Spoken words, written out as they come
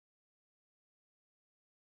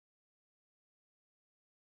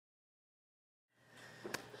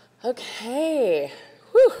Okay,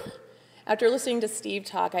 whew. After listening to Steve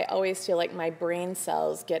talk, I always feel like my brain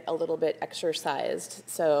cells get a little bit exercised.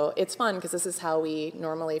 So it's fun because this is how we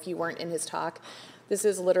normally, if you weren't in his talk, this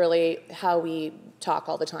is literally how we talk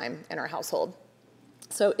all the time in our household.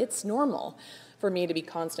 So it's normal for me to be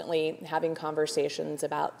constantly having conversations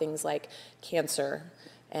about things like cancer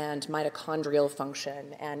and mitochondrial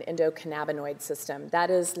function and endocannabinoid system.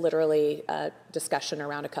 That is literally a discussion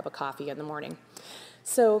around a cup of coffee in the morning.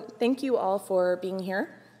 So thank you all for being here,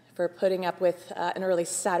 for putting up with an early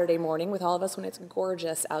Saturday morning with all of us when it's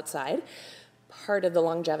gorgeous outside. Part of the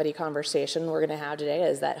longevity conversation we're going to have today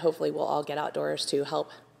is that hopefully we'll all get outdoors to help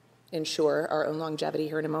ensure our own longevity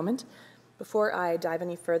here in a moment. Before I dive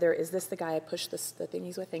any further, is this the guy I pushed the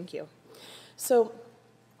thingies with? Thank you. So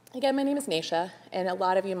again, my name is Nasha, and a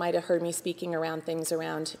lot of you might have heard me speaking around things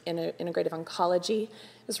around integrative oncology.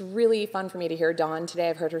 It was really fun for me to hear Dawn today.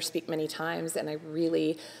 I've heard her speak many times, and I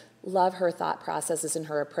really love her thought processes and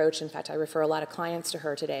her approach. In fact, I refer a lot of clients to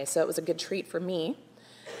her today, so it was a good treat for me.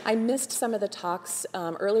 I missed some of the talks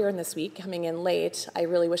earlier in this week, coming in late. I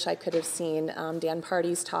really wish I could have seen Dan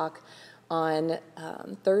Party's talk on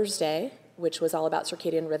Thursday, which was all about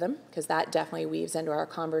circadian rhythm, because that definitely weaves into our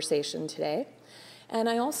conversation today. And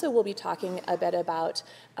I also will be talking a bit about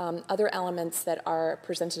other elements that are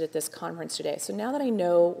presented at this conference today. So now that I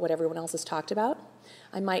know what everyone else has talked about,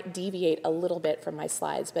 I might deviate a little bit from my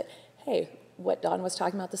slides. But hey, what Dawn was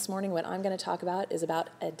talking about this morning, what I'm going to talk about is about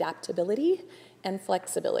adaptability and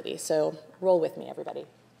flexibility. So roll with me, everybody.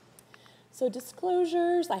 So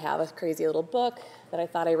disclosures, I have a crazy little book that I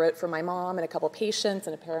thought I wrote for my mom and a couple patients,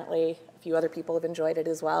 and apparently a few other people have enjoyed it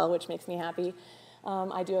as well, which makes me happy.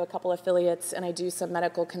 I do a couple affiliates, and I do some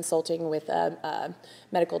medical consulting with a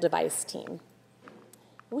medical device team.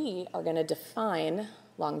 We are going to define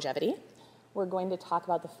longevity. We're going to talk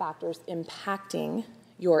about the factors impacting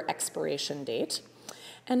your expiration date,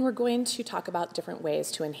 and we're going to talk about different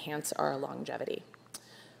ways to enhance our longevity.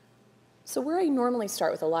 So where I normally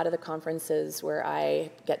start with a lot of the conferences where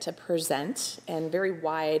I get to present, and very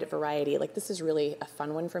wide variety, like this is really a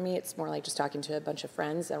fun one for me. It's more like just talking to a bunch of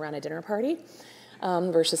friends around a dinner party.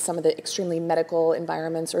 Versus some of the extremely medical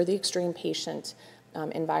environments or the extreme patient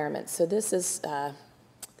environments. So this is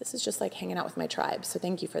just like hanging out with my tribe, so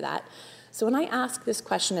thank you for that. So when I ask this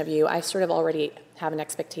question of you, I sort of already have an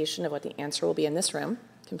expectation of what the answer will be in this room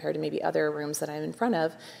compared to maybe other rooms that I'm in front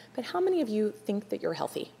of, but how many of you think that you're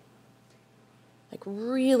healthy? Like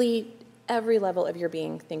really, every level of your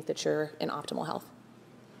being think that you're in optimal health?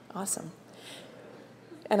 Awesome.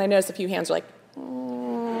 And I noticed a few hands are like,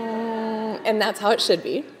 and that's how it should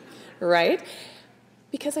be, right?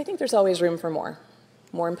 Because I think there's always room for more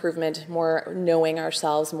improvement, more knowing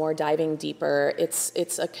ourselves, more diving deeper.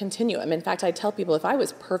 It's a continuum. In fact, I tell people if I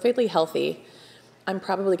was perfectly healthy, I'm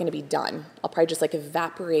probably going to be done. I'll probably just like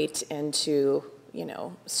evaporate into,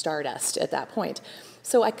 stardust at that point.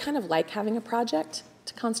 So I kind of like having a project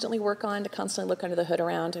to constantly work on, to constantly look under the hood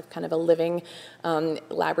around, to kind of a living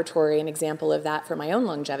laboratory, an example of that for my own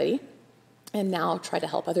longevity. And now try to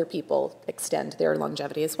help other people extend their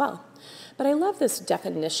longevity as well. But I love this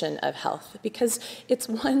definition of health because it's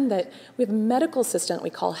one that we have a medical system that we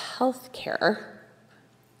call health care,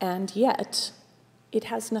 and yet it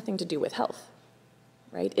has nothing to do with health,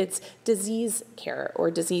 right? It's disease care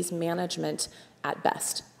or disease management at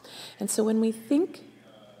best. And so when we think,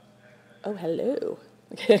 oh, hello,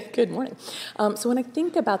 good morning. So when I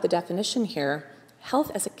think about the definition here,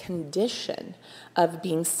 health as a condition of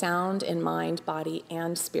being sound in mind, body,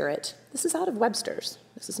 and spirit. This is out of Webster's.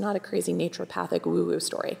 This is not a crazy naturopathic woo-woo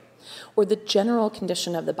story. Or the general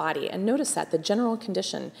condition of the body. And notice that, the general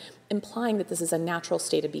condition, implying that this is a natural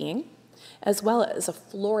state of being, as well as a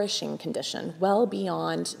flourishing condition, well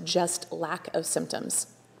beyond just lack of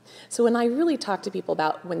symptoms. So when I really talk to people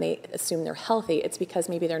about when they assume they're healthy, it's because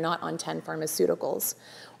maybe they're not on 10 pharmaceuticals,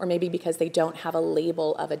 or maybe because they don't have a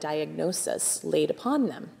label of a diagnosis laid upon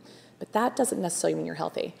them. But that doesn't necessarily mean you're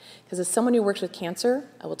healthy. Because as someone who works with cancer,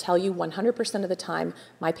 I will tell you 100% of the time,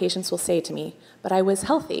 my patients will say to me, but I was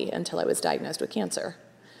healthy until I was diagnosed with cancer.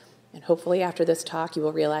 And hopefully after this talk, you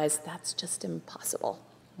will realize that's just impossible,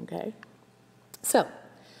 okay? So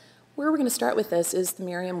where we're going to start with this is the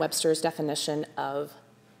Merriam-Webster's definition of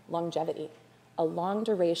longevity, a long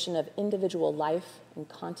duration of individual life and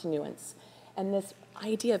continuance, and this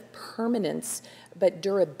idea of permanence, but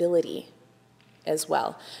durability as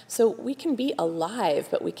well. So we can be alive,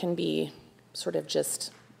 but we can be sort of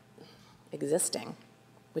just existing,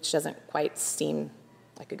 which doesn't quite seem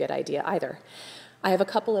like a good idea either. I have a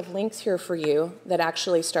couple of links here for you that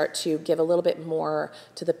actually start to give a little bit more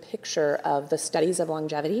to the picture of the studies of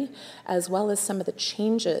longevity, as well as some of the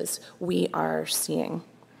changes we are seeing.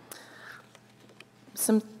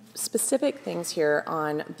 Some specific things here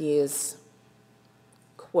on these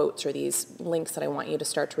quotes or these links that I want you to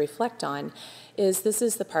start to reflect on is this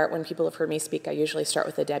is the part when people have heard me speak, I usually start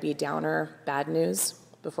with the Debbie Downer bad news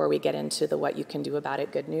before we get into the what you can do about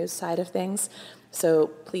it good news side of things. So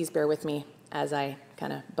please bear with me as I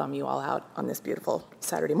kind of bum you all out on this beautiful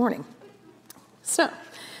Saturday morning. So,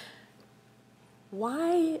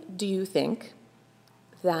 why do you think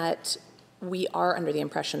that we are under the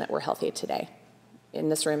impression that we're healthy today? In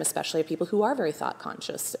this room, especially people who are very thought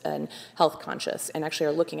conscious and health conscious and actually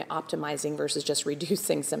are looking at optimizing versus just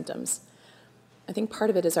reducing symptoms. I think part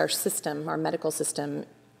of it is our system, our medical system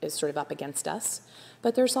is sort of up against us,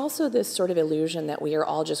 but there's also this sort of illusion that we are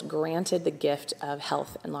all just granted the gift of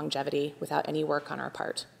health and longevity without any work on our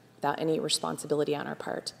part, without any responsibility on our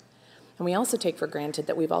part. And we also take for granted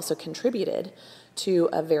that we've also contributed to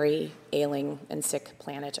a very ailing and sick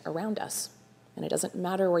planet around us. And it doesn't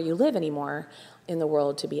matter where you live anymore in the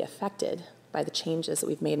world to be affected by the changes that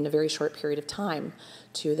we've made in a very short period of time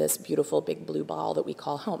to this beautiful big blue ball that we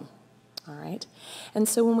call home. All right? And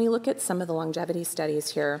so when we look at some of the longevity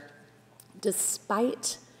studies here,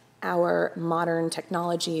 despite our modern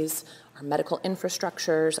technologies, our medical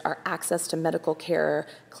infrastructures, our access to medical care,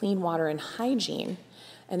 clean water and hygiene,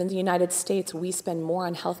 and in the United States, we spend more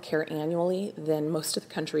on healthcare annually than most of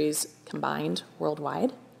the countries combined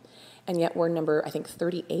worldwide. And yet we're number, I think,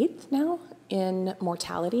 38th now in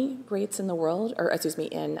mortality rates in the world, or excuse me,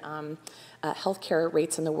 in healthcare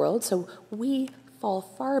rates in the world. So we fall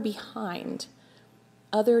far behind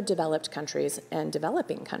other developed countries and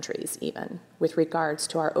developing countries even with regards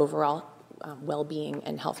to our overall well-being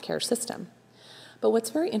and healthcare system. But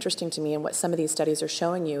what's very interesting to me and what some of these studies are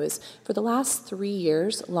showing you is for the last 3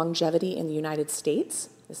 years, longevity in the United States,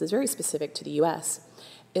 this is very specific to the US,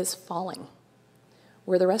 is falling.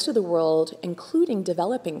 Where the rest of the world, including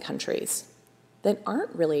developing countries that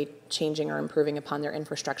aren't really changing or improving upon their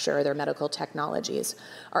infrastructure or their medical technologies,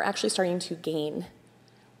 are actually starting to gain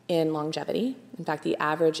in longevity. In fact, the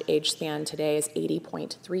average age span today is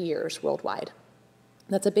 80.3 years worldwide.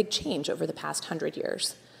 That's a big change over the past 100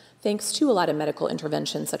 years, thanks to a lot of medical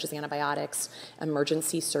interventions such as antibiotics,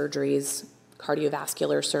 emergency surgeries,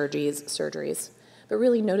 cardiovascular surgeries. But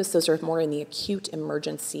really notice those are more in the acute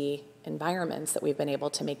emergency environments that we've been able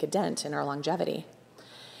to make a dent in our longevity.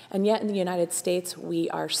 And yet in the United States, we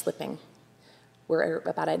are slipping. We're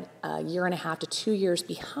about a year and a half to 2 years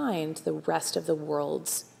behind the rest of the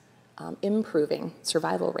world's improving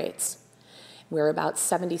survival rates. We're about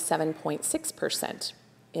 77.6%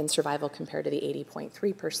 in survival compared to the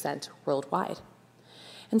 80.3% worldwide.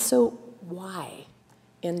 And so why?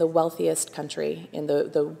 In the wealthiest country, in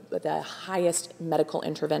the highest medical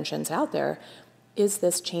interventions out there, is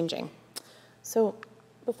this changing? So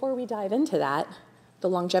before we dive into that, the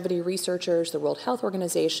longevity researchers, the World Health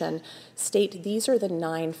Organization, state these are the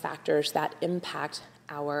 9 factors that impact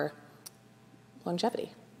our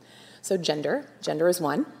longevity. So gender is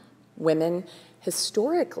one. Women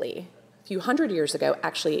historically, a few hundred years ago,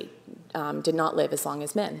 actually did not live as long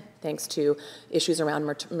as men, thanks to issues around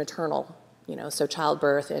maternal, so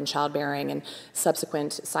childbirth and childbearing and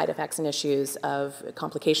subsequent side effects and issues of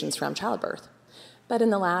complications from childbirth. But in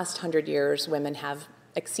the last 100 years, women have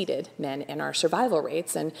exceeded men in our survival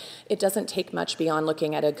rates, and it doesn't take much beyond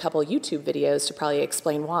looking at a couple YouTube videos to probably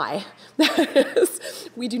explain why.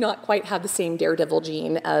 We do not quite have the same daredevil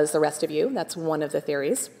gene as the rest of you. That's one of the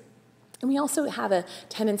theories. And we also have a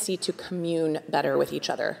tendency to commune better with each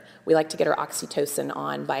other. We like to get our oxytocin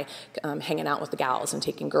on by hanging out with the gals and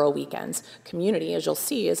taking girl weekends. Community, as you'll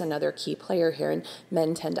see, is another key player here, and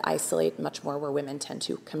men tend to isolate much more where women tend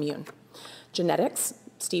to commune. Genetics.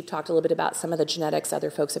 Steve talked a little bit about some of the genetics.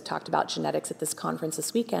 Other folks have talked about genetics at this conference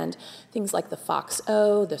this weekend. Things like the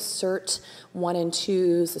FOXO, the SIRT1 and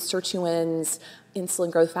 2s, the sirtuins,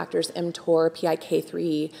 insulin growth factors, mTOR,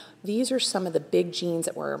 PIK3. These are some of the big genes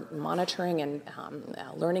that we're monitoring and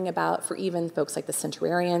learning about for even folks like the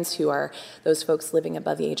centenarians, who are those folks living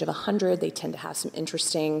above the age of 100. They tend to have some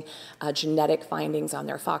interesting genetic findings on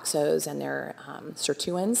their FOXOs and their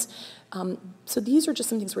sirtuins. So these are just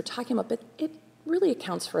some things we're talking about, but it really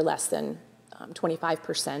accounts for less than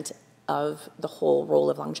 25% of the whole role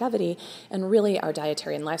of longevity, and really our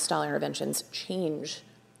dietary and lifestyle interventions change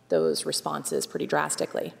those responses pretty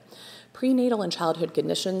drastically. Prenatal and childhood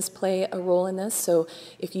conditions play a role in this, so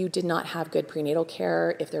if you did not have good prenatal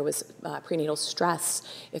care, if there was prenatal stress,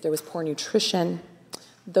 if there was poor nutrition,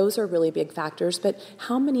 Those are really big factors, but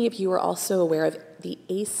how many of you are also aware of the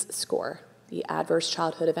ACE score, the Adverse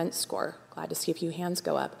Childhood Event Score? Glad to see a few hands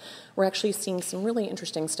go up. We're actually seeing some really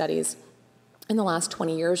interesting studies in the last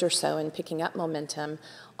 20 years or so and picking up momentum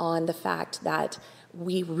on the fact that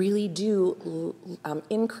we really do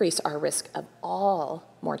increase our risk of all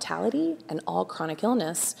mortality and all chronic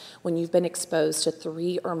illness when you've been exposed to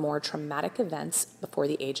 3 or more traumatic events before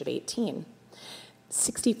the age of 18.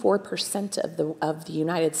 64% of the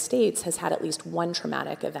United States has had at least one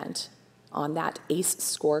traumatic event on that ACE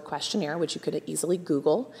score questionnaire, which you could easily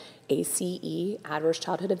Google, ACE, Adverse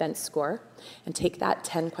Childhood Event Score, and take that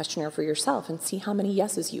 10 questionnaire for yourself and see how many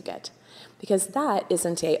yeses you get. Because that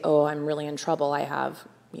isn't a, oh, I'm really in trouble, I have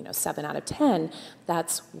 7 out of 10.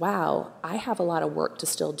 That's, wow, I have a lot of work to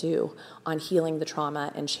still do on healing the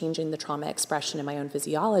trauma and changing the trauma expression in my own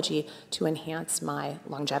physiology to enhance my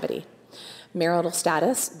longevity. Marital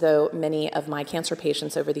status, though many of my cancer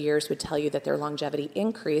patients over the years would tell you that their longevity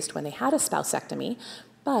increased when they had a spousectomy,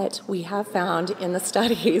 but we have found in the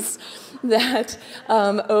studies that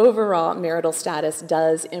overall marital status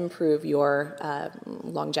does improve your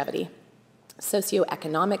longevity.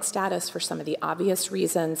 Socioeconomic status for some of the obvious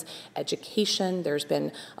reasons, education, there's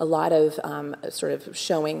been a lot of sort of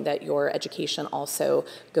showing that your education also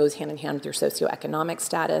goes hand in hand with your socioeconomic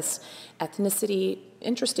status. Ethnicity,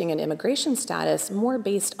 interesting, and immigration status, more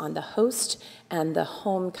based on the host and the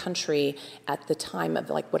home country at the time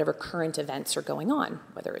of like whatever current events are going on,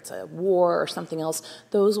 whether it's a war or something else,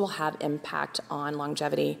 those will have impact on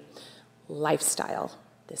longevity. Lifestyle.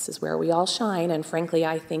 This is where we all shine, and frankly,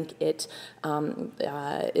 I think it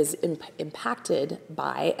is impacted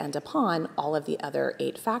by and upon all of the other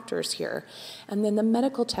 8 factors here. And then the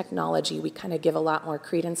medical technology, we kind of give a lot more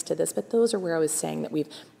credence to this, but those are where I was saying that we've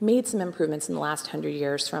made some improvements in the last 100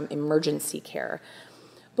 years from emergency care.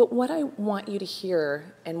 But what I want you to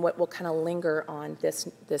hear, and what will kind of linger on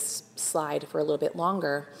this slide for a little bit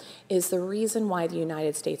longer, is the reason why the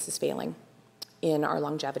United States is failing in our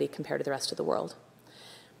longevity compared to the rest of the world.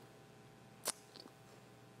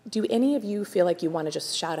 Do any of you feel like you want to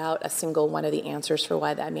just shout out a single one of the answers for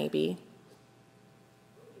why that may be?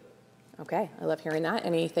 Okay, I love hearing that.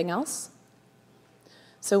 Anything else?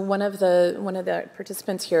 So one of the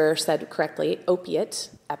participants here said correctly, opiate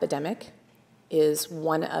epidemic is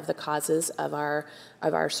one of the causes of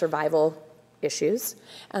our survival issues,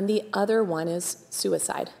 and the other one is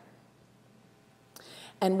suicide.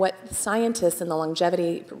 And what scientists and the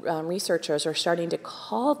longevity researchers are starting to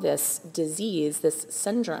call this disease, this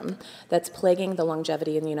syndrome that's plaguing the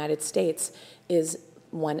longevity in the United States, is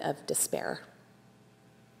one of despair.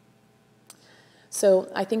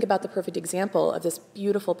 So I think about the perfect example of this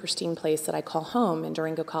beautiful, pristine place that I call home in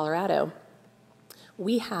Durango, Colorado.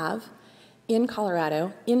 We have, in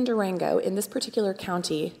Colorado, in Durango, in this particular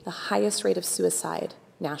county, the highest rate of suicide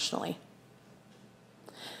nationally.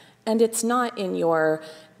 And it's not in your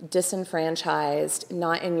disenfranchised,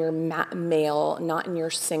 not in your male, not in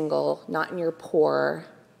your single, not in your poor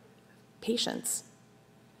patients.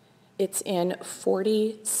 It's in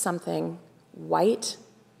 40-something white,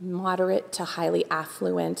 moderate to highly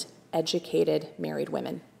affluent, educated, married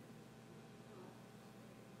women.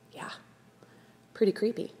 Yeah, pretty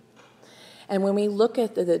creepy. And when we look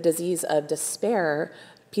at the disease of despair,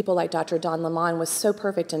 people like Dr. Don Lemon was so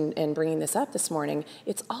perfect in bringing this up this morning.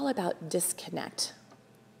 It's all about disconnect.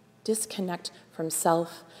 Disconnect from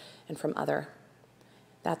self and from other.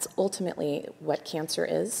 That's ultimately what cancer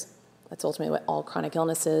is. That's ultimately what all chronic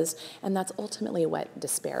illness is. And that's ultimately what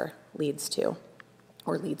despair leads to,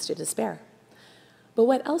 or leads to despair. But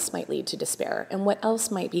what else might lead to despair? And what else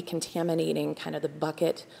might be contaminating kind of the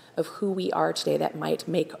bucket of who we are today that might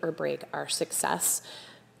make or break our success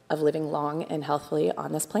of living long and healthfully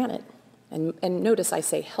on this planet? And notice I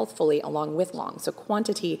say healthfully along with long. So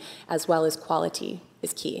quantity as well as quality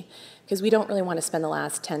is key. Because we don't really want to spend the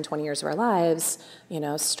last 10, 20 years of our lives,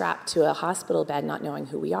 strapped to a hospital bed not knowing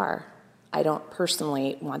who we are. I don't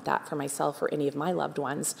personally want that for myself or any of my loved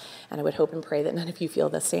ones, and I would hope and pray that none of you feel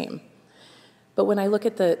the same. But when I look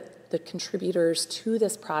at the contributors to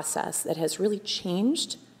this process that has really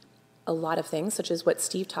changed a lot of things, such as what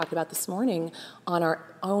Steve talked about this morning on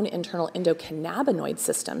our own internal endocannabinoid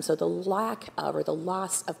system, so the lack of or the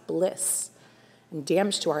loss of bliss and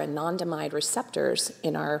damage to our anandamide receptors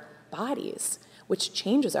in our bodies, which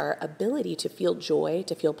changes our ability to feel joy,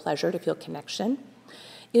 to feel pleasure, to feel connection,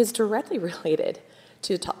 is directly related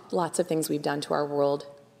to lots of things we've done to our world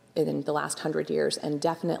in the last 100 years, and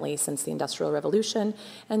definitely since the Industrial Revolution,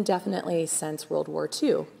 and definitely since World War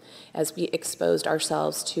II, as we exposed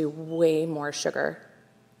ourselves to way more sugar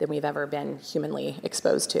than we've ever been humanly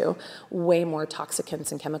exposed to, way more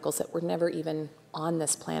toxicants and chemicals that were never even on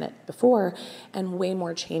this planet before, and way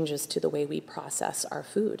more changes to the way we process our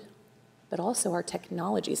food. But also our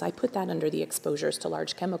technologies. I put that under the exposures to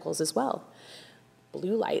large chemicals as well.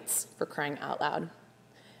 Blue lights, for crying out loud.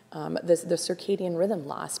 The circadian rhythm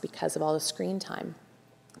loss because of all the screen time.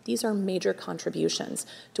 These are major contributions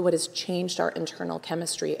to what has changed our internal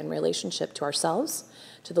chemistry in relationship to ourselves,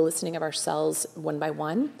 to the listening of our cells one by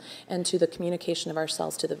one, and to the communication of our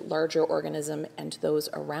cells to the larger organism and to those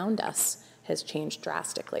around us has changed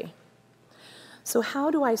drastically. So how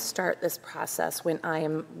do I start this process when I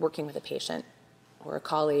am working with a patient or a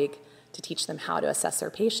colleague to teach them how to assess their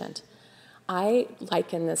patient? I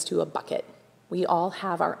liken this to a bucket. We all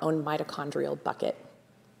have our own mitochondrial bucket.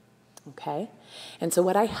 Okay? And so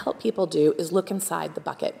what I help people do is look inside the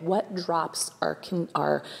bucket. What drops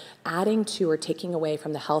are adding to or taking away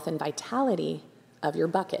from the health and vitality of your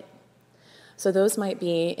bucket? So those might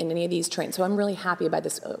be in any of these traits. So I'm really happy about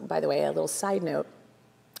this. By the way, a little side note.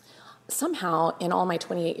 Somehow, in all my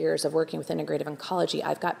 28 years of working with integrative oncology,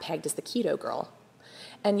 I've got pegged as the keto girl.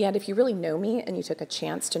 And yet, if you really know me and you took a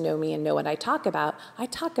chance to know me and know what I talk about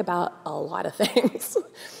a lot of things.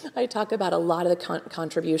 I talk about a lot of the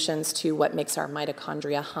contributions to what makes our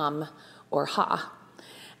mitochondria hum or ha.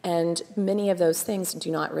 And many of those things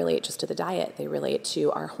do not relate just to the diet. They relate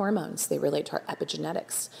to our hormones. They relate to our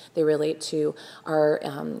epigenetics. They relate to our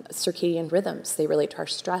circadian rhythms. They relate to our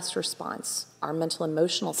stress response, our mental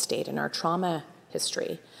emotional state, and our trauma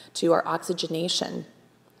history, to our oxygenation,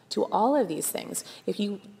 to all of these things. If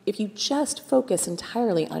you just focus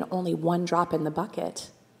entirely on only one drop in the bucket,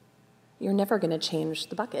 you're never going to change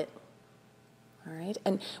the bucket. All right?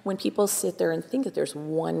 And when people sit there and think that there's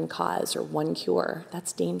one cause or one cure,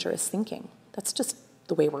 that's dangerous thinking. That's just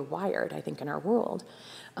the way we're wired, I think, in our world.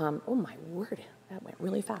 Oh my word, that went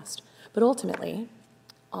really fast. But ultimately,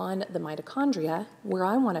 on the mitochondria, where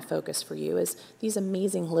I want to focus for you is these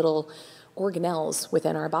amazing little organelles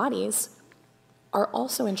within our bodies are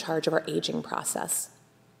also in charge of our aging process.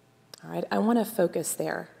 All right? I want to focus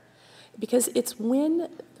there because it's when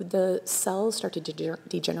the cells start to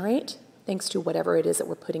degenerate, thanks to whatever it is that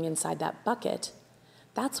we're putting inside that bucket,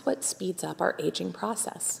 that's what speeds up our aging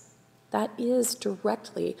process. That is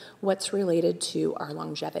directly what's related to our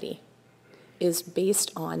longevity, is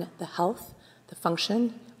based on the health, the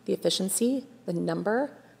function, the efficiency, the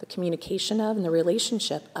number, the communication of, and the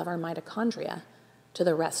relationship of our mitochondria to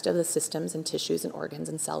the rest of the systems and tissues and organs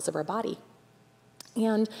and cells of our body,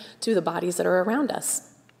 and to the bodies that are around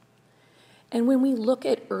us. And when we look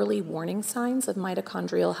at early warning signs of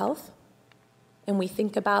mitochondrial health, and we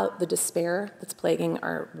think about the despair that's plaguing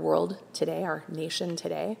our world today, our nation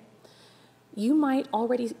today, you might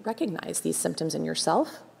already recognize these symptoms in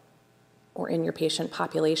yourself or in your patient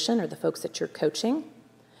population or the folks that you're coaching.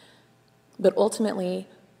 But ultimately,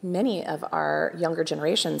 many of our younger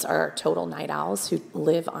generations are total night owls who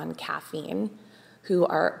live on caffeine, who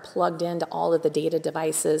are plugged into all of the data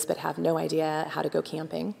devices but have no idea how to go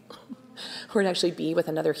camping or to actually be with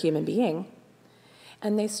another human being.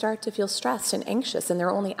 And they start to feel stressed and anxious, and their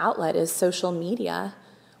only outlet is social media,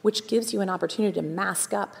 which gives you an opportunity to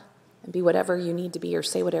mask up and be whatever you need to be or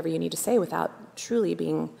say whatever you need to say without truly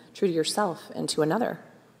being true to yourself and to another.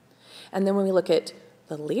 And then when we look at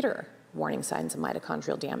the later warning signs of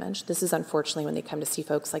mitochondrial damage, this is unfortunately when they come to see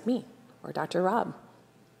folks like me or Dr. Rob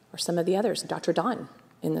or some of the others, Dr. Don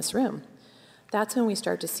in this room. That's when we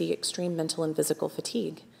start to see extreme mental and physical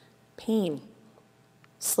fatigue, pain,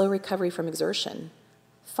 slow recovery from exertion,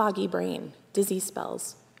 foggy brain, dizzy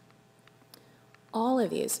spells. All of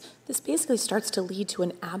these, this basically starts to lead to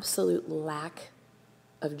an absolute lack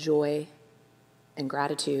of joy and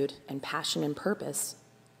gratitude and passion and purpose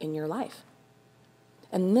in your life.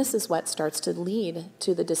 And this is what starts to lead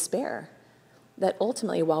to the despair that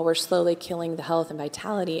ultimately, while we're slowly killing the health and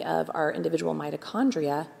vitality of our individual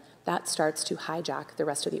mitochondria, that starts to hijack the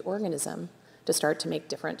rest of the organism to start to make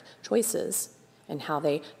different choices and how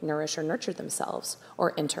they nourish or nurture themselves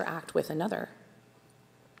or interact with another.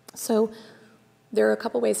 So there are a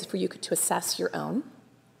couple ways for you to assess your own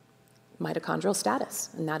mitochondrial status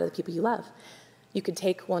and that of the people you love. You could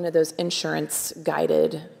take one of those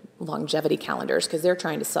insurance-guided longevity calendars because they're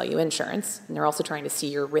trying to sell you insurance, and they're also trying to see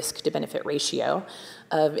your risk-to-benefit ratio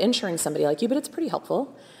of insuring somebody like you, but it's pretty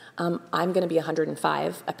helpful. I'm going to be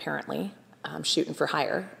 105, apparently. Shooting for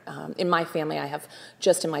higher. In my family, I have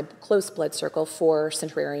just in my close blood circle 4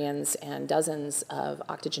 centenarians and dozens of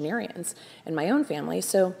octogenarians in my own family.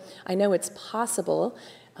 So I know it's possible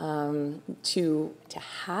to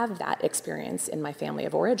have that experience in my family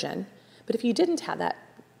of origin. But if you didn't have that,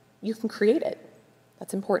 you can create it.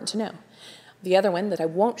 That's important to know. The other one that I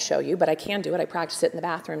won't show you, but I can do it, I practiced it in the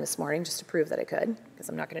bathroom this morning just to prove that I could, because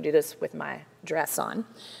I'm not going to do this with my dress on.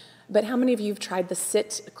 But how many of you have tried the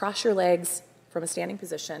sit, cross your legs from a standing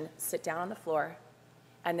position, sit down on the floor,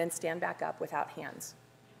 and then stand back up without hands?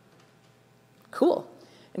 Cool.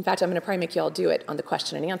 In fact, I'm going to probably make you all do it on the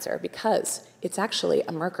question and answer, because it's actually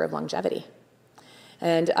a marker of longevity.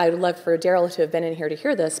 And I would love for Daryl to have been in here to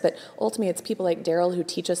hear this, but ultimately it's people like Daryl who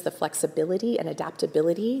teach us the flexibility and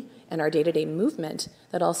adaptability in our day-to-day movement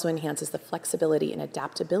that also enhances the flexibility and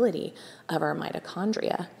adaptability of our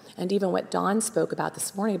mitochondria. And even what Dawn spoke about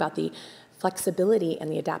this morning about the flexibility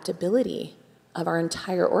and the adaptability of our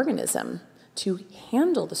entire organism to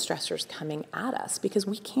handle the stressors coming at us, because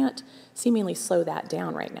we can't seemingly slow that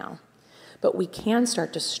down right now. But we can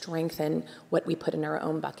start to strengthen what we put in our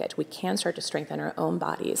own bucket. We can start to strengthen our own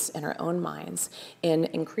bodies and our own minds in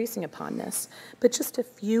increasing upon this. But just a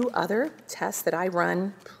few other tests that I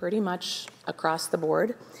run pretty much across the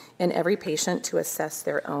board in every patient to assess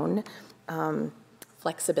their own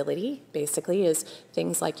flexibility, basically, is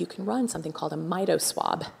things like you can run something called a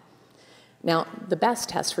mitoswab. Now, the best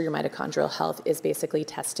test for your mitochondrial health is basically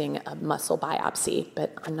testing a muscle biopsy,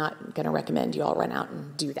 but I'm not going to recommend you all run out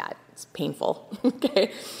and do that. It's painful,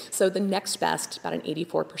 okay? So the next best, about an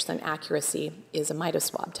 84% accuracy, is a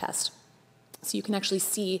mitoswab test. So you can actually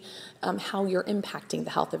see how you're impacting the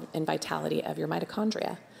health and vitality of your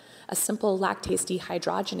mitochondria. A simple lactase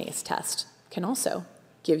dehydrogenase test can also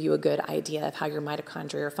give you a good idea of how your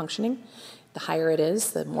mitochondria are functioning. The higher it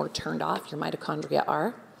is, the more turned off your mitochondria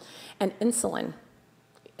are. And insulin,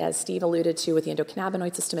 as Steve alluded to with the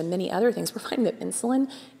endocannabinoid system and many other things, we're finding that insulin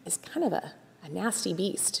is kind of a nasty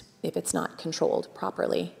beast if it's not controlled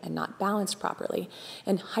properly and not balanced properly.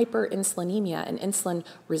 And hyperinsulinemia and insulin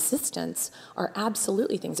resistance are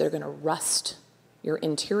absolutely things that are going to rust your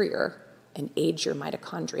interior and age your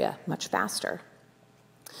mitochondria much faster.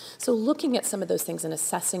 So looking at some of those things and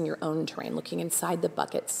assessing your own terrain, looking inside the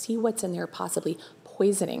bucket, see what's in there possibly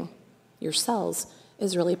poisoning your cells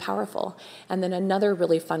is really powerful. And then another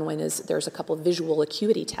really fun one is there's a couple of visual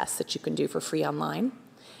acuity tests that you can do for free online,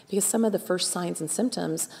 because some of the first signs and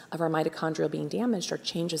symptoms of our mitochondria being damaged are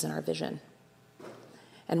changes in our vision.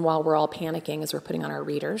 And while we're all panicking as we're putting on our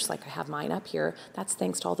readers, like I have mine up here, that's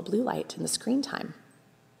thanks to all the blue light and the screen time.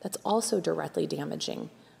 That's also directly damaging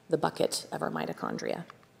the bucket of our mitochondria.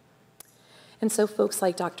 And so folks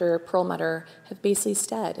like Dr. Perlmutter have basically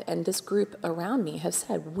said, and this group around me have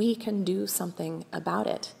said, we can do something about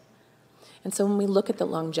it. And so when we look at the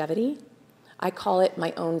longevity, I call it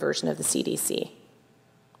my own version of the CDC.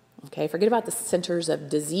 Okay, forget about the Centers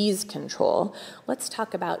of Disease Control. Let's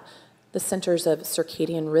talk about the Centers of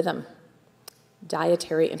Circadian Rhythm,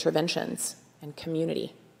 dietary interventions, and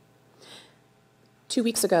community. 2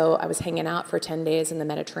 weeks ago, I was hanging out for 10 days in the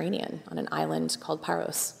Mediterranean on an island called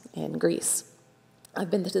Paros in Greece. I've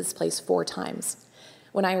been to this place 4 times.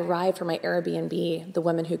 When I arrived for my Airbnb, the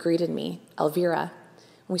woman who greeted me, Elvira,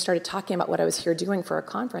 when we started talking about what I was here doing for a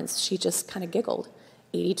conference, she just kind of giggled.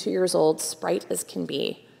 82 years old, sprite as can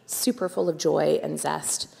be, super full of joy and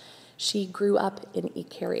zest. She grew up in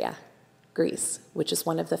Icaria, Greece, which is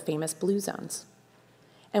one of the famous blue zones.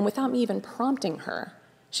 And without me even prompting her,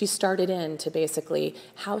 she started into basically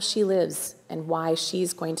how she lives and why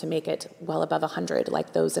she's going to make it well above 100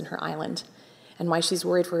 like those in her island, and why she's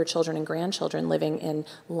worried for her children and grandchildren living in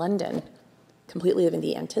London, completely living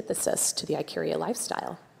the antithesis to the Icaria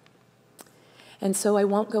lifestyle. And so I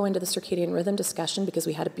won't go into the circadian rhythm discussion because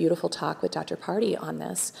we had a beautiful talk with Dr. Party on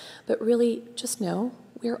this, but really just know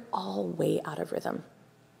we're all way out of rhythm.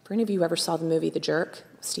 For any of you who ever saw the movie The Jerk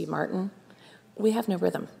with Steve Martin, we have no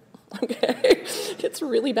rhythm. Okay, it's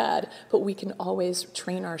really bad, but we can always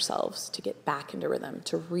train ourselves to get back into rhythm,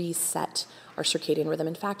 to reset our circadian rhythm.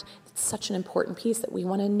 In fact, it's such an important piece that we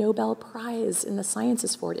won a Nobel Prize in the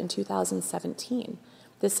sciences for it in 2017.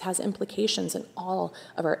 This has implications in all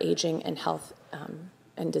of our aging and health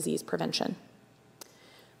and disease prevention.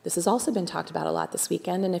 This has also been talked about a lot this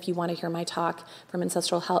weekend, and if you want to hear my talk from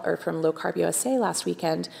Ancestral Health or from Low Carb USA last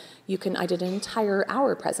weekend, I did an entire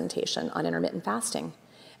hour presentation on intermittent fasting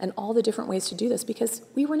and all the different ways to do this, because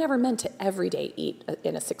we were never meant to every day eat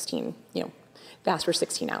in a 16, fast for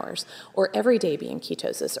 16 hours, or every day be in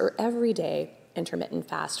ketosis, or every day intermittent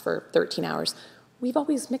fast for 13 hours. We've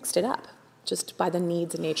always mixed it up just by the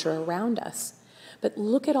needs and nature around us. But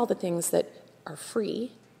look at all the things that are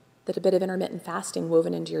free that a bit of intermittent fasting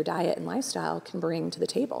woven into your diet and lifestyle can bring to the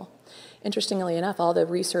table. Interestingly enough, all the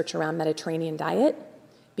research around Mediterranean diet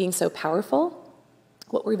being so powerful,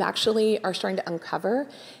 what we've actually are starting to uncover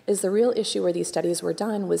is the real issue where these studies were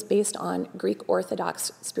done was based on Greek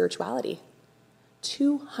Orthodox spirituality.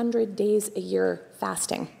 200 days a year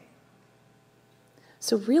fasting.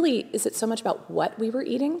 So really, is it so much about what we were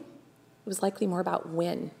eating? It was likely more about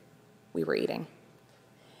when we were eating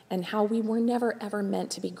and how we were never, ever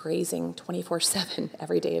meant to be grazing 24/7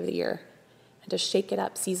 every day of the year, and to shake it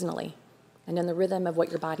up seasonally and in the rhythm of what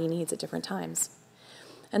your body needs at different times.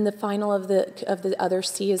 And the final of the other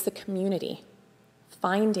C is the community.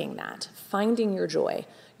 Finding that, finding your joy,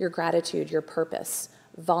 your gratitude, your purpose,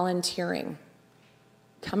 volunteering,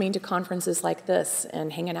 coming to conferences like this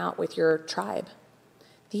and hanging out with your tribe.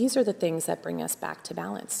 These are the things that bring us back to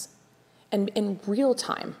balance. And in real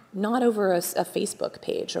time, not over a Facebook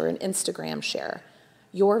page or an Instagram share.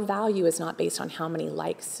 Your value is not based on how many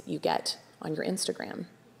likes you get on your Instagram.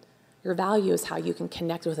 Your value is how you can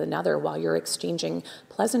connect with another while you're exchanging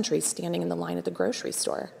pleasantries standing in the line at the grocery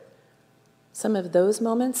store. Some of those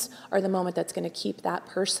moments are the moment that's going to keep that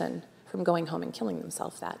person from going home and killing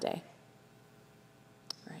themselves that day.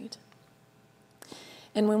 Right?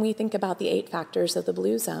 And when we think about the 8 factors of the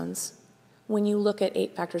blue zones, when you look at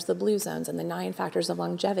 8 factors of the blue zones and the 9 factors of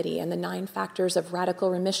longevity and the 9 factors of radical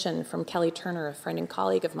remission from Kelly Turner, a friend and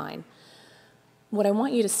colleague of mine, what I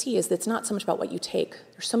want you to see is that it's not so much about what you take.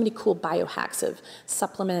 There's so many cool biohacks of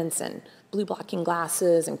supplements and blue blocking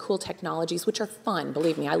glasses and cool technologies, which are fun.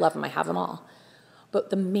 Believe me, I love them. I have them all. But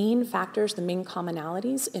the main factors, the main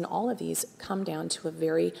commonalities in all of these come down to a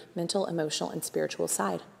very mental, emotional, and spiritual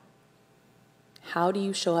side. How do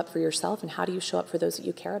you show up for yourself, and how do you show up for those that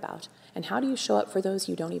you care about? And how do you show up for those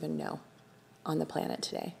you don't even know on the planet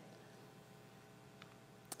today?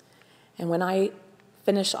 And when I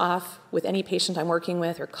finish off with any patient I'm working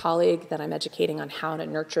with or colleague that I'm educating on how to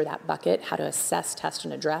nurture that bucket, how to assess, test,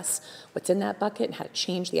 and address what's in that bucket, and how to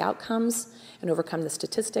change the outcomes and overcome the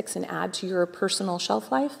statistics and add to your personal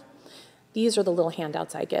shelf life, these are the little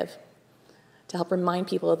handouts I give to help remind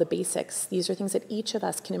people of the basics. These are things that each of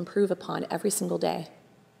us can improve upon every single day,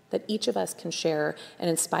 that each of us can share and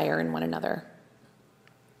inspire in one another.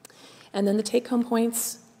 And then the take-home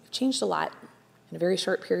points have changed a lot in a very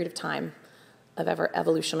short period of time of our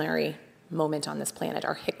evolutionary moment on this planet,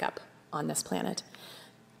 our hiccup on this planet.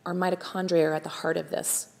 Our mitochondria are at the heart of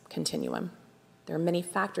this continuum. There are many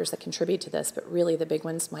factors that contribute to this, but really the big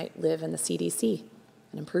ones might live in the CDC,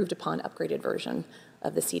 an improved upon upgraded version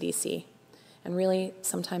of the CDC. And really,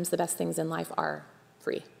 sometimes the best things in life are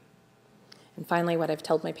free. And finally, what I've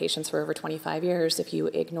told my patients for over 25 years, if you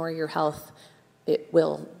ignore your health, it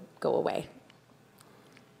will go away.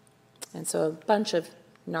 And so a bunch of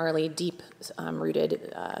gnarly,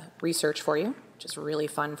 deep-rooted research for you, which is really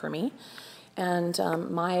fun for me. And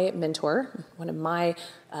my mentor, one of my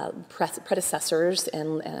predecessors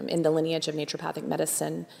in the lineage of naturopathic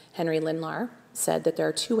medicine, Henry Lindlar, said that there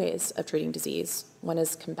are 2 ways of treating disease. One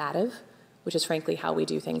is combative, which is frankly how we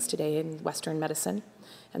do things today in Western medicine,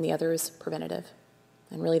 and the other is preventative.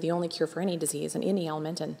 And really the only cure for any disease and any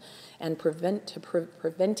ailment and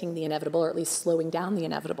preventing the inevitable, or at least slowing down the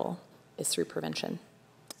inevitable, is through prevention.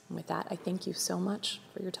 And with that, I thank you so much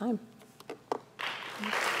for your time.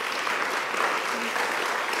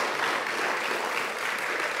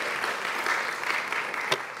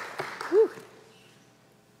 Whew.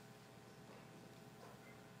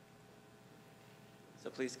 So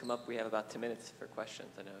please come up. We have about 2 minutes for questions.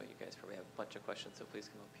 I know you guys probably have a bunch of questions, so please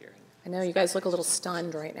come up here. I know you guys look a little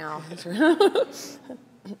stunned right now.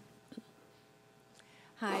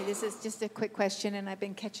 Hi, this is just a quick question, and I've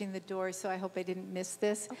been catching the door, so I hope I didn't miss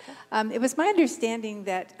this. Okay. It was my understanding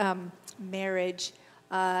that marriage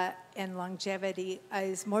and longevity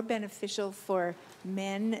is more beneficial for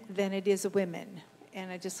men than it is women.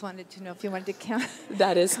 And I just wanted to know if you wanted to count.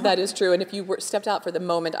 That is true. And if you stepped out for the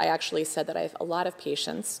moment, I actually said that I have a lot of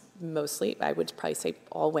patients, mostly, I would probably say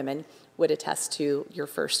all women, would attest to your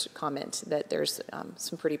first comment that there's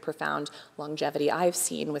some pretty profound longevity I've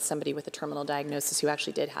seen with somebody with a terminal diagnosis who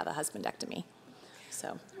actually did have a husbandectomy.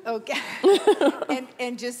 So. Okay.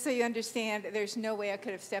 and just so you understand, there's no way I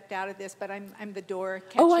could have stepped out of this, but I'm the door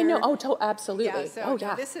catcher. Oh, I know. Oh, absolutely. Yeah, so oh,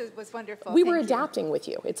 yeah. This was wonderful. We were adapting with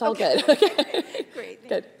you. It's all good. Okay. Great.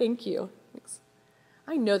 Good. Thank you. Thanks.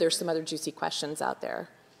 I know there's some other juicy questions out there.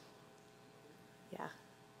 Yeah.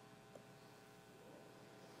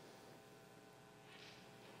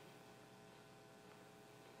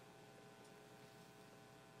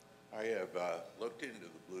 I have looked into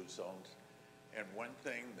the blue zones, and one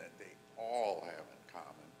thing that they all have in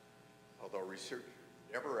common, although researchers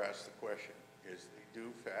never ask the question, is they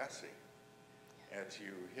do fasting. As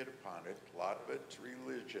you hit upon it, a lot of it's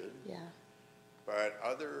religion, yeah. But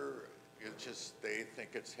it's just they think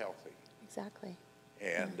it's healthy. Exactly.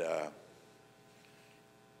 And I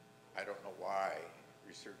don't know why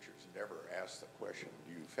researchers never ask the question,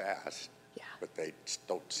 do you fast? Yeah. But they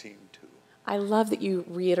don't seem to. I love that you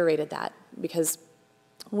reiterated that, because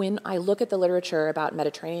when I look at the literature about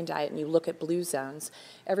Mediterranean diet and you look at blue zones,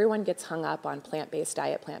 everyone gets hung up on plant-based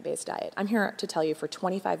diet, plant-based diet. I'm here to tell you for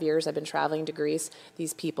 25 years I've been traveling to Greece.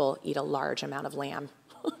 These people eat a large amount of lamb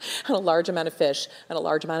and a large amount of fish and a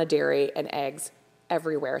large amount of dairy and eggs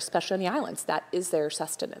everywhere, especially on the islands. That is their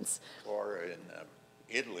sustenance. Or in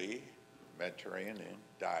Italy, Mediterranean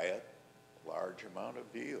diet, large amount of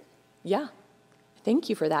veal. Yeah. Thank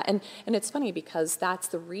you for that. And it's funny because that's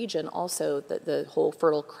the region also, the whole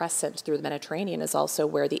Fertile Crescent through the Mediterranean is also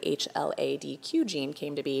where the HLA-DQ gene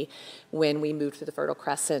came to be when we moved through the Fertile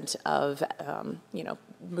Crescent of,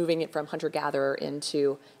 moving it from hunter-gatherer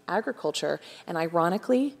into agriculture. And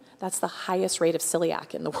ironically, that's the highest rate of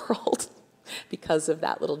celiac in the world because of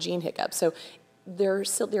that little gene hiccup. So their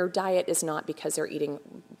diet is not because they're eating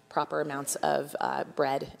proper amounts of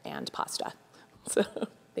bread and pasta. So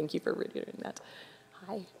thank you for reading that.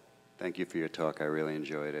 Hi. Thank you for your talk. I really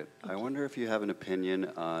enjoyed it. I wonder if you have an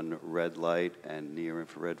opinion on red light and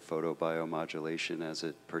near-infrared photobiomodulation as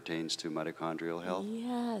it pertains to mitochondrial health.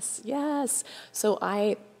 Yes. So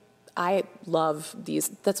I love these.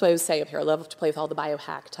 That's what I was saying up here. I love to play with all the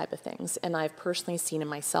biohack type of things. And I've personally seen in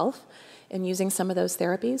myself in using some of those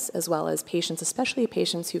therapies, as well as patients, especially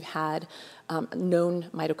patients who've had known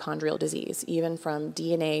mitochondrial disease, even from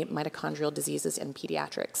DNA mitochondrial diseases in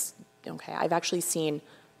pediatrics. Okay, I've actually seen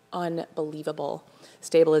unbelievable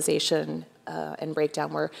stabilization and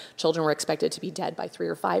breakdown where children were expected to be dead by 3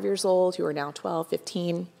 or 5 years old, who are now 12,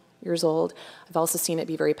 15 years old. I've also seen it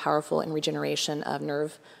be very powerful in regeneration of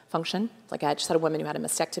nerve function. Like I just had a woman who had a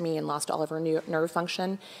mastectomy and lost all of her nerve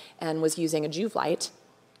function and was using a Juve light,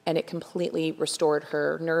 and it completely restored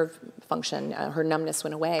her nerve function. Her numbness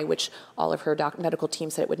went away, which all of her medical team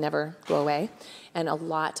said it would never go away. And a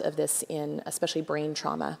lot of this in especially brain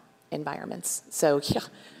trauma environments. So yeah,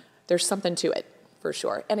 there's something to it for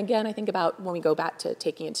sure. And again, I think about when we go back to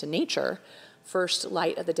taking it to nature, first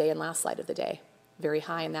light of the day and last light of the day, very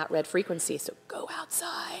high in that red frequency. So go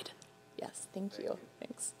outside. Yes, thank you.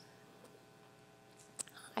 Thanks.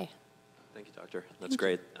 Hi. Thank you, Doctor. That's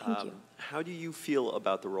great. Thank you. How do you feel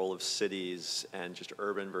about the role of cities and just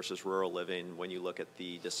urban versus rural living when you look at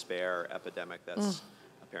the despair epidemic that's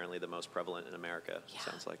apparently the most prevalent in America,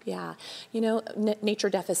 sounds like? Yeah. Nature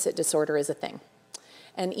deficit disorder is a thing.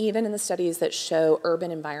 And even in the studies that show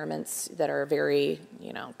urban environments that are very,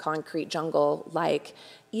 concrete jungle-like,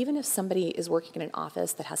 even if somebody is working in an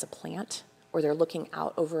office that has a plant or they're looking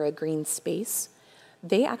out over a green space,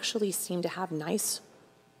 they actually seem to have nice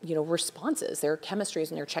responses. Their chemistries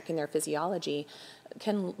and they're checking their physiology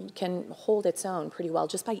can hold its own pretty well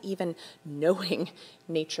just by even knowing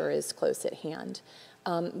nature is close at hand.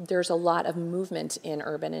 There's a lot of movement in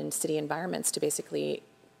urban and city environments to basically,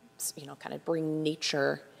 kind of bring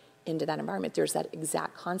nature into that environment. There's that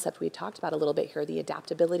exact concept we talked about a little bit here, the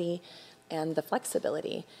adaptability and the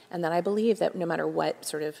flexibility. And then I believe that no matter what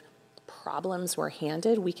sort of problems we're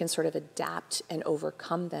handed, we can sort of adapt and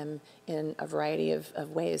overcome them in a variety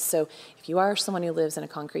of ways. So if you are someone who lives in a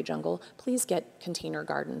concrete jungle, please get container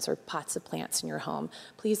gardens or pots of plants in your home.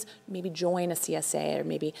 Please maybe join a CSA or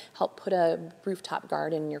maybe help put a rooftop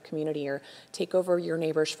garden in your community or take over your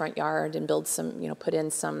neighbor's front yard and build some, put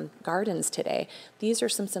in some gardens today. These are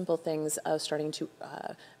some simple things of starting to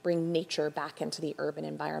bring nature back into the urban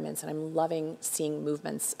environments, and I'm loving seeing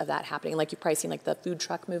movements of that happening. Like you've probably seen like the food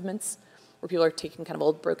truck movements, where people are taking kind of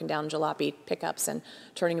old broken down jalopy pickups and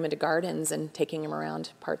turning them into gardens and taking them around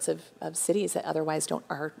parts of cities that otherwise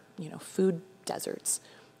are food deserts.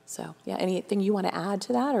 So yeah, anything you want to add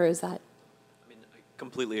to that, or is that? I mean, I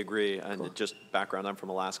completely agree. And Cool. just background, I'm from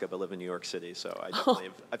Alaska, but live in New York City, so I definitely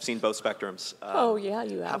I've seen both spectrums. Oh yeah,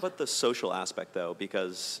 you have. How about the social aspect though?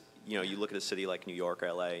 Because you look at a city like New York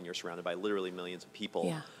or LA, and you're surrounded by literally millions of people.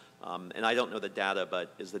 Yeah. And I don't know the data,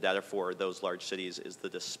 but is the data for those large cities, is the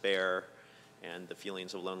despair and the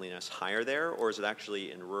feelings of loneliness higher there, or is it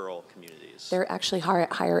actually in rural communities? They're actually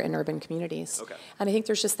higher in urban communities. Okay. And I think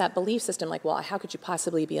there's just that belief system, like, well, how could you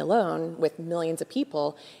possibly be alone with millions of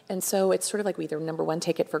people? And so it's sort of like we either, number one,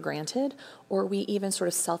 take it for granted, or we even sort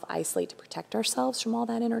of self-isolate to protect ourselves from all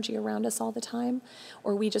that energy around us all the time,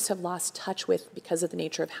 or we just have lost touch with, because of the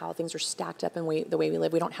nature of how things are stacked up and the way we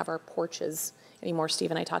live. We don't have our porches anymore.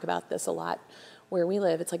 Steve and I talk about this a lot, where we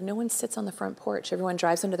live, it's like no one sits on the front porch. Everyone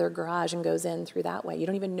drives into their garage and goes in through that way. You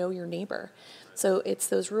don't even know your neighbor. So it's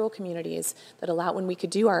those rural communities that allow, when we could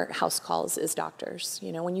do our house calls as doctors,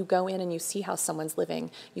 you know, when you go in and you see how someone's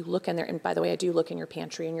living, you look in there, and by the way, I do look in your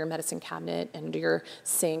pantry and your medicine cabinet and your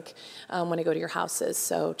sink when I go to your houses,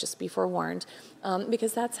 so just be forewarned,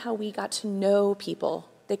 because that's how we got to know people.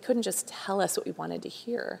 They couldn't just tell us what we wanted to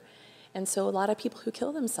hear. And so a lot of people who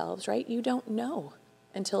kill themselves, right, you don't know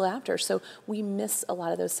until after. So we miss a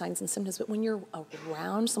lot of those signs and symptoms, but when you're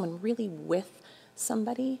around someone, really with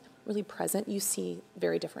somebody, really present, you see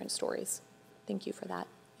very different stories. Thank you for that.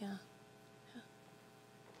 Yeah.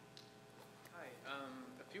 Hi.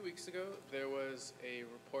 A few weeks ago, there was a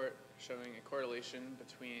report showing a correlation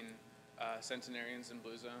between centenarians in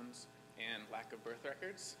blue zones and lack of birth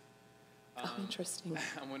records. Oh, interesting.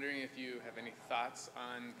 I'm wondering if you have any thoughts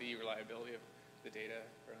on the reliability of the data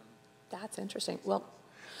from... That's interesting. Well,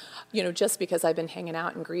 you know, just because I've been hanging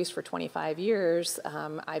out in Greece for 25 years,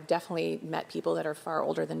 I've definitely met people that are far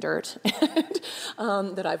older than dirt,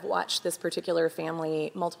 and, that I've watched this particular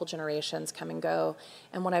family, multiple generations come and go.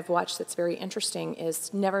 And what I've watched that's very interesting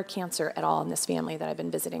is never cancer at all in this family that I've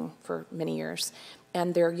been visiting for many years.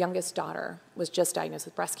 And their youngest daughter was just diagnosed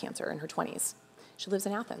with breast cancer in her 20s. She lives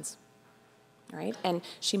in Athens. Right? And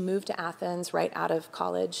she moved to Athens right out of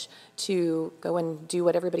college to go and do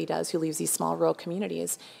what everybody does who leaves these small rural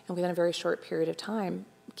communities. And within a very short period of time,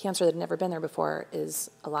 cancer that had never been there before is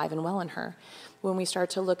alive and well in her. When we start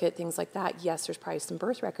to look at things like that, yes, there's probably some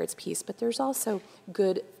birth records piece, but there's also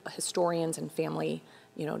good historians and family,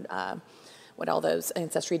 you know, what all those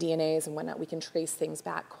ancestry DNAs and whatnot, we can trace things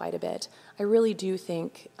back quite a bit. I really do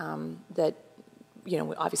think that, you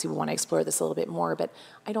know, obviously we want to explore this a little bit more, but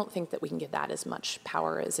I don't think that we can give that as much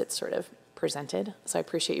power as it's sort of presented. So I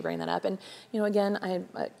appreciate you bringing that up. And, you know, again,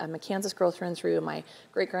 I'm a Kansas girl through and through. My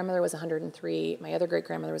great-grandmother was 103. My other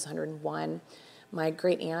great-grandmother was 101. My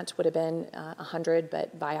great-aunt would have been 100,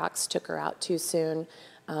 but Vioxx took her out too soon.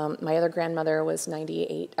 My other grandmother was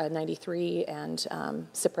 93, and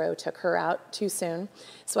Cipro took her out too soon.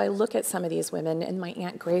 So I look at some of these women, and my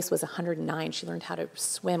Aunt Grace was 109. She learned how to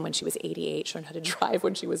swim when she was 88. She learned how to drive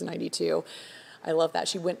when she was 92. I love that.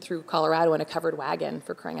 She went through Colorado in a covered wagon,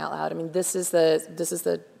 for crying out loud. I mean, this is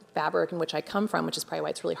the fabric in which I come from, which is probably why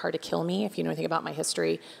it's really hard to kill me. If you know anything about my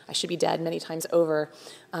history, I should be dead many times over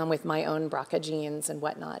with my own BRCA genes and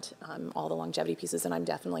whatnot, all the longevity pieces, and I'm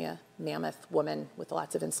definitely a mammoth woman with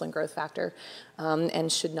lots of insulin growth factor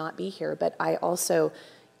and should not be here. But I also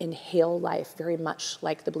inhale life very much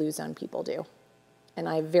like the blue zone people do. And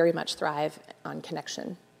I very much thrive on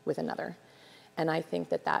connection with another. And I think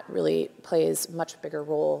that that really plays a much bigger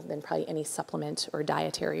role than probably any supplement or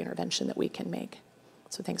dietary intervention that we can make.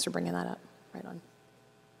 So thanks for bringing that up. Right on.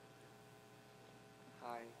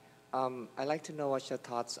 Hi. I'd like to know what's your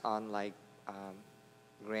thoughts on like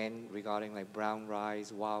grain regarding like brown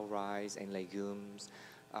rice, wild rice, and legumes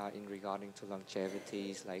in regarding to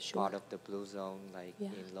longevities, like Sure. part of the blue zone, like Yeah.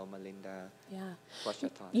 in Loma Linda. Yeah. What's your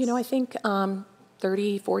thoughts? You know, I think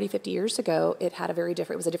 30, 40, 50 years ago, it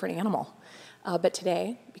was a different animal. But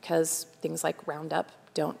today, because things like Roundup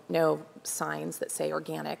don't know signs that say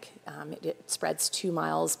organic, it spreads 2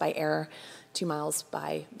 miles by air, 2 miles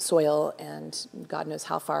by soil, and God knows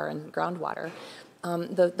how far in groundwater.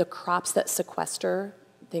 The crops that sequester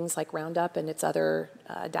things like Roundup and its other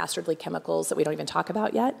dastardly chemicals that we don't even talk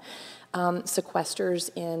about yet,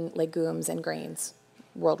 sequesters in legumes and grains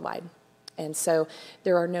worldwide. And so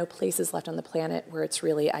there are no places left on the planet where it's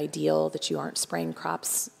really ideal that you aren't spraying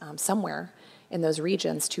crops somewhere in those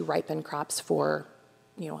regions to ripen crops for,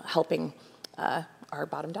 you know, helping our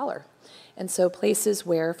bottom dollar. And so places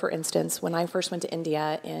where, for instance, when I first went to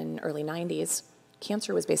India in early 90s,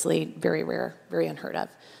 cancer was basically very rare, very unheard of.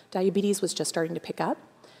 Diabetes was just starting to pick up,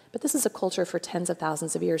 but this is a culture for tens of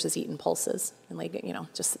thousands of years has eaten pulses, and like, you know,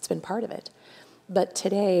 just it's been part of it. But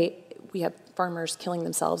today, we have farmers killing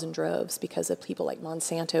themselves in droves because of people like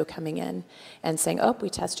Monsanto coming in and saying, oh, we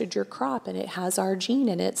tested your crop and it has our gene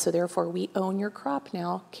in it, so therefore we own your crop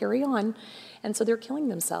now, carry on. And so they're killing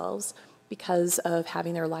themselves because of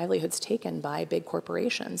having their livelihoods taken by big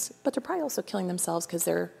corporations. But they're probably also killing themselves because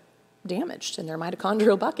they're damaged in their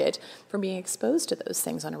mitochondrial bucket from being exposed to those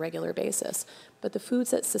things on a regular basis. But the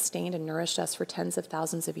foods that sustained and nourished us for tens of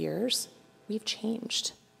thousands of years, we've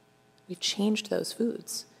changed. We've changed those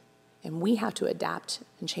foods. And we have to adapt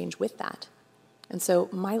and change with that. And so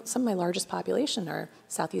some of my largest population are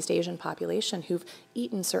Southeast Asian population who've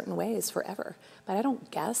eaten certain ways forever. But I don't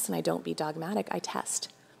guess and I don't be dogmatic, I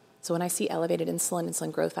test. So when I see elevated insulin,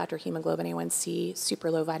 insulin growth factor, hemoglobin A1C, super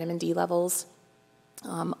low vitamin D levels,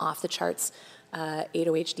 off the charts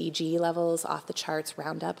 8-OHDG levels off the charts,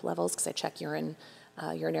 Roundup levels, because I check urinary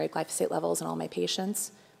glyphosate levels in all my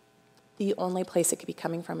patients. The only place it could be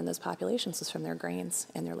coming from in those populations is from their grains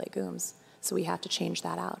and their legumes. So we have to change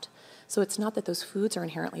that out. So it's not that those foods are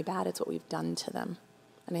inherently bad, it's what we've done to them.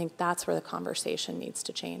 And I think that's where the conversation needs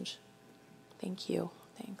to change. Thank you.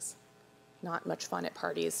 Thanks. Not much fun at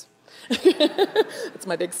parties. That's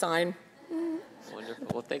my big sign. Wonderful.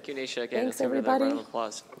 Well, thank you, Nasha, again. Thanks, Let's give her that round everybody. of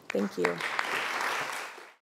applause. Thank you.